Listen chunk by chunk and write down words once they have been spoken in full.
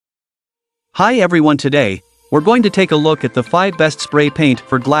Hi everyone, today, we're going to take a look at the 5 best spray paint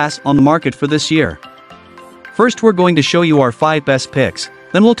for glass on the market for this year. First, we're going to show you our 5 best picks,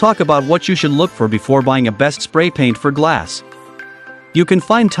 then we'll talk about what you should look for before buying a best spray paint for glass. You can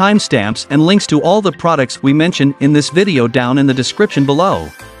find timestamps and links to all the products we mention in this video down in the description below.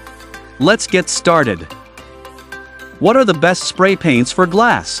 Let's get started. What are the best spray paints for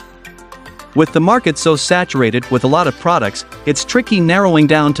glass? With the market so saturated with a lot of products, it's tricky narrowing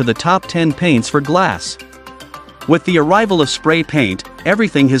down to the top 10 paints for glass. With the arrival of spray paint,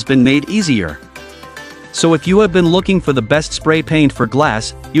 everything has been made easier. So if you have been looking for the best spray paint for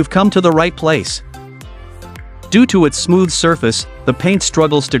glass, you've come to the right place. Due to its smooth surface, the paint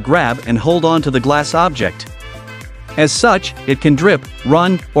struggles to grab and hold on to the glass object. As such, it can drip,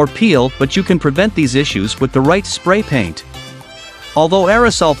 run, or peel, but you can prevent these issues with the right spray paint. Although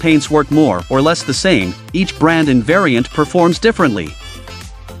aerosol paints work more or less the same, each brand and variant performs differently.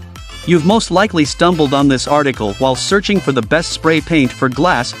 You've most likely stumbled on this article while searching for the best spray paint for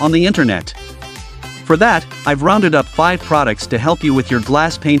glass on the internet. For that, I've rounded up 5 products to help you with your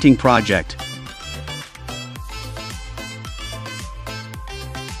glass painting project.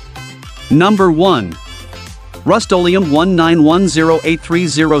 Number 1. Rust-Oleum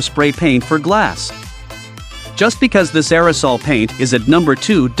 1910830 Spray Paint for Glass. Just because this aerosol paint is at number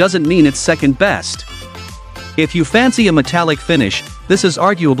 2 doesn't mean it's second best. If you fancy a metallic finish, this is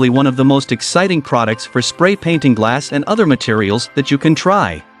arguably one of the most exciting products for spray painting glass and other materials that you can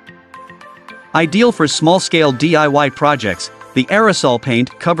try. Ideal for small-scale DIY projects, the aerosol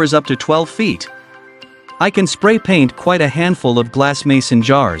paint covers up to 12 feet. I can spray paint quite a handful of glass mason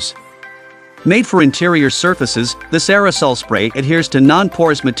jars. Made for interior surfaces, this aerosol spray adheres to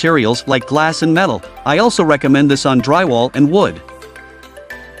non-porous materials like glass and metal. I also recommend this on drywall and wood.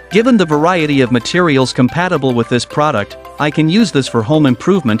 Given the variety of materials compatible with this product, I can use this for home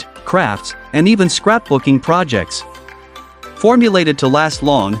improvement, crafts, and even scrapbooking projects. Formulated to last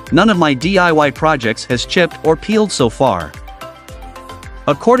long, none of my DIY projects has chipped or peeled so far.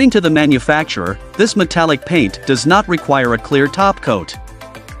 According to the manufacturer, this metallic paint does not require a clear top coat.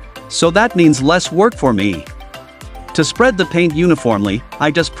 So that means less work for me. To spread the paint uniformly,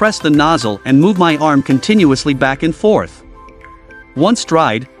 I just press the nozzle and move my arm continuously back and forth. Once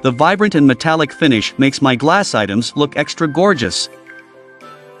dried, the vibrant and metallic finish makes my glass items look extra gorgeous.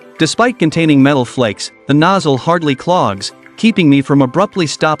 Despite containing metal flakes, the nozzle hardly clogs, keeping me from abruptly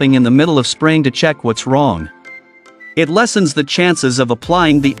stopping in the middle of spraying to check what's wrong. It lessens the chances of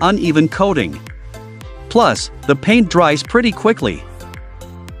applying the uneven coating. Plus, the paint dries pretty quickly.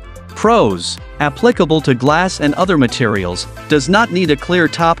 Pros: applicable to glass and other materials, does not need a clear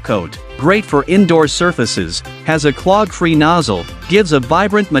top coat, great for indoor surfaces, has a clog-free nozzle, gives a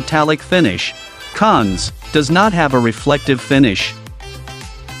vibrant metallic finish. Cons: does not have a reflective finish.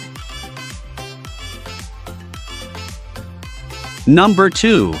 Number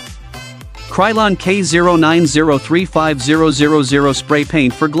 2. Krylon K09035000 Spray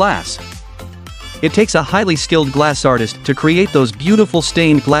Paint for Glass. It takes a highly skilled glass artist to create those beautiful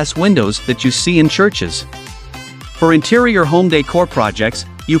stained glass windows that you see in churches. For interior home decor projects,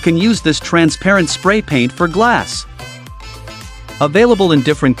 you can use this transparent spray paint for glass. Available in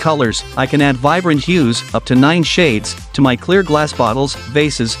different colors, I can add vibrant hues, up to 9 shades, to my clear glass bottles,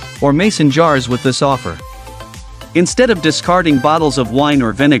 vases, or mason jars with this offer. Instead of discarding bottles of wine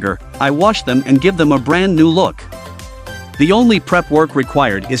or vinegar, I wash them and give them a brand new look. The only prep work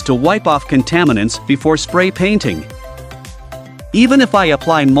required is to wipe off contaminants before spray painting. Even if I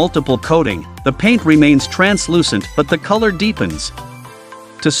apply multiple coating, the paint remains translucent but the color deepens.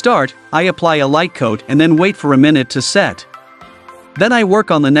 To start, I apply a light coat and then wait for a minute to set. Then I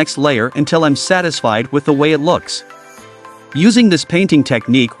work on the next layer until I'm satisfied with the way it looks. Using this painting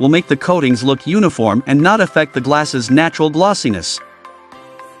technique will make the coatings look uniform and not affect the glass's natural glossiness.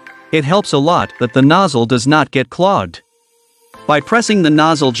 It helps a lot that the nozzle does not get clogged. By pressing the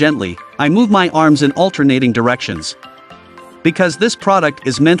nozzle gently, I move my arms in alternating directions. Because this product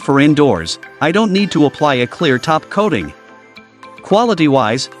is meant for indoors, I don't need to apply a clear top coating.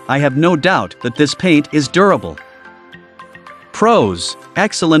 Quality-wise, I have no doubt that this paint is durable. Pros: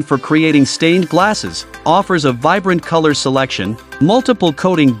 excellent for creating stained glasses, offers a vibrant color selection, multiple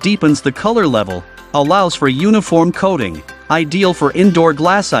coating deepens the color level, allows for uniform coating, ideal for indoor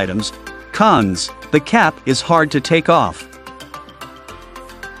glass items. Cons: the cap is hard to take off.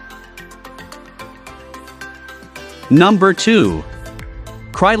 Number 2.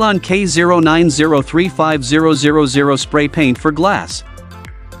 Krylon K09035000 Spray Paint for Glass.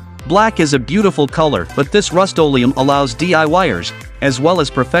 Black is a beautiful color, but this Rust-Oleum allows DIYers, as well as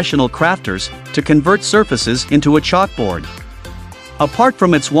professional crafters, to convert surfaces into a chalkboard. Apart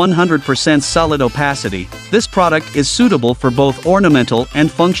from its 100% solid opacity, this product is suitable for both ornamental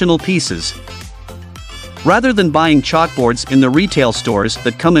and functional pieces. Rather than buying chalkboards in the retail stores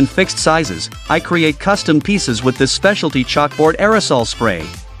that come in fixed sizes, I create custom pieces with this specialty chalkboard aerosol spray.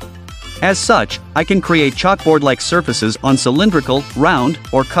 As such, I can create chalkboard-like surfaces on cylindrical, round,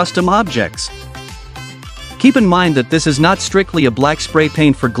 or custom objects. Keep in mind that this is not strictly a black spray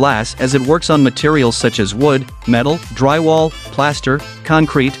paint for glass, as it works on materials such as wood, metal, drywall, plaster,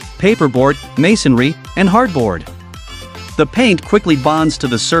 concrete, paperboard, masonry, and hardboard. The paint quickly bonds to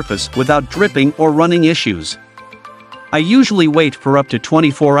the surface without dripping or running issues. I usually wait for up to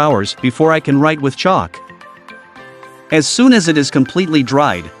 24 hours before I can write with chalk. As soon as it is completely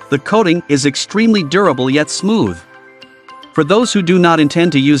dried, the coating is extremely durable yet smooth. For those who do not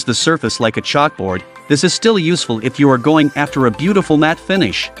intend to use the surface like a chalkboard, this is still useful if you are going after a beautiful matte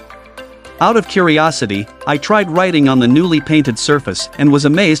finish. Out of curiosity, I tried writing on the newly painted surface and was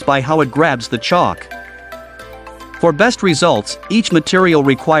amazed by how it grabs the chalk. For best results, each material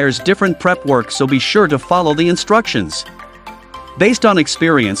requires different prep work, so be sure to follow the instructions. Based on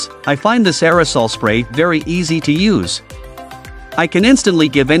experience, I find this aerosol spray very easy to use. I can instantly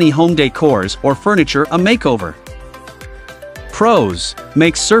give any home decors or furniture a makeover. Pros: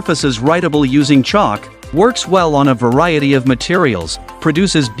 makes surfaces writable using chalk, works well on a variety of materials,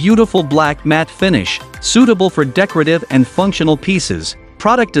 produces beautiful black matte finish, suitable for decorative and functional pieces.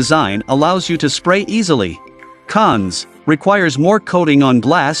 Product design allows you to spray easily. Cons: requires more coating on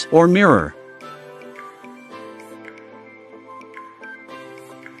glass or mirror.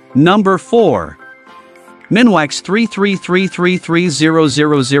 Number 4. Minwax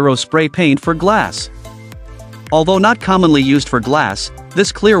 333333000 Spray Paint for Glass. Although not commonly used for glass,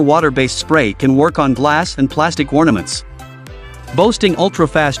 this clear water-based spray can work on glass and plastic ornaments. Boasting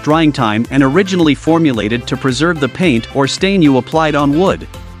ultra-fast drying time and originally formulated to preserve the paint or stain you applied on wood.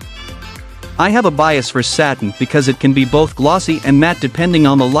 I have a bias for satin because it can be both glossy and matte depending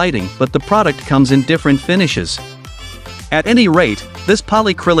on the lighting, but the product comes in different finishes. At any rate, this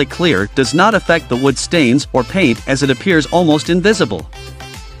polycrylic clear does not affect the wood stains or paint, as it appears almost invisible.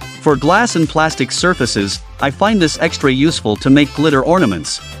 For glass and plastic surfaces, I find this extra useful to make glitter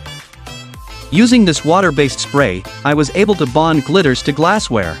ornaments. Using this water-based spray, I was able to bond glitters to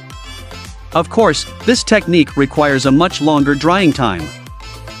glassware. Of course, this technique requires a much longer drying time.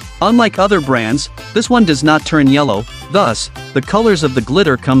 Unlike other brands, this one does not turn yellow, thus, the colors of the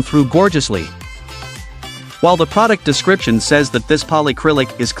glitter come through gorgeously. While the product description says that this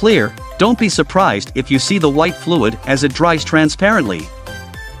polycrylic is clear, don't be surprised if you see the white fluid as it dries transparently.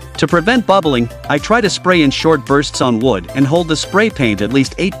 To prevent bubbling, I try to spray in short bursts on wood and hold the spray paint at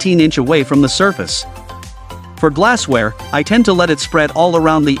least 18 inches away from the surface. For glassware, I tend to let it spread all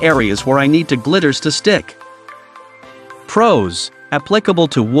around the areas where I need the glitters to stick. Pros: applicable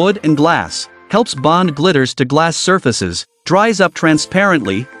to wood and glass, helps bond glitters to glass surfaces, dries up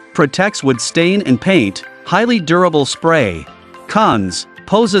transparently, protects wood stain and paint, highly durable spray. Cons: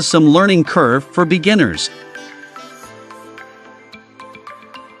 poses some learning curve for beginners.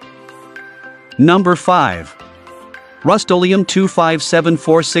 Number 5. Rust-Oleum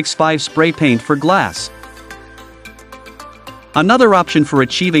 257465 Spray Paint for Glass. Another option for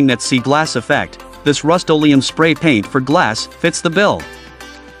achieving that sea glass effect, this Rust-Oleum spray paint for glass fits the bill.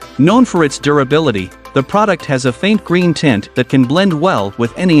 Known for its durability, the product has a faint green tint that can blend well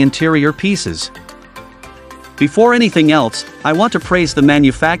with any interior pieces. Before anything else, I want to praise the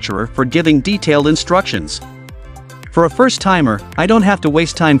manufacturer for giving detailed instructions. For a first-timer, I don't have to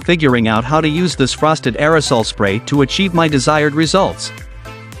waste time figuring out how to use this frosted aerosol spray to achieve my desired results.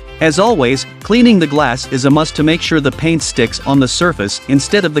 As always, cleaning the glass is a must to make sure the paint sticks on the surface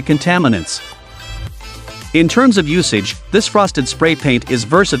instead of the contaminants. In terms of usage, this frosted spray paint is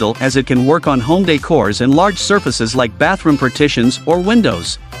versatile, as it can work on home decors and large surfaces like bathroom partitions or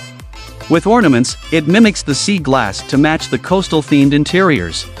windows. With ornaments, it mimics the sea glass to match the coastal-themed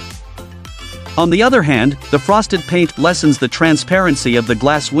interiors. On the other hand, the frosted paint lessens the transparency of the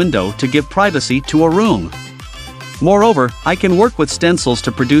glass window to give privacy to a room. Moreover, I can work with stencils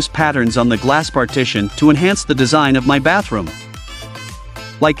to produce patterns on the glass partition to enhance the design of my bathroom.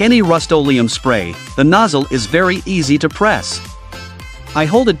 Like any Rust-Oleum spray, the nozzle is very easy to press. I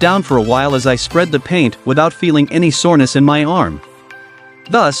hold it down for a while as I spread the paint without feeling any soreness in my arm.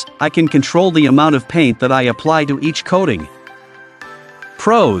 Thus, I can control the amount of paint that I apply to each coating.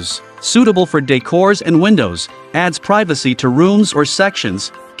 Pros: suitable for decors and windows, adds privacy to rooms or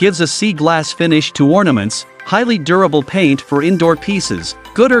sections, gives a sea glass finish to ornaments, highly durable paint for indoor pieces,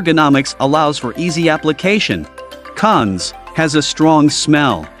 good ergonomics allows for easy application. Cons: has a strong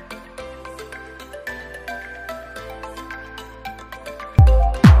smell.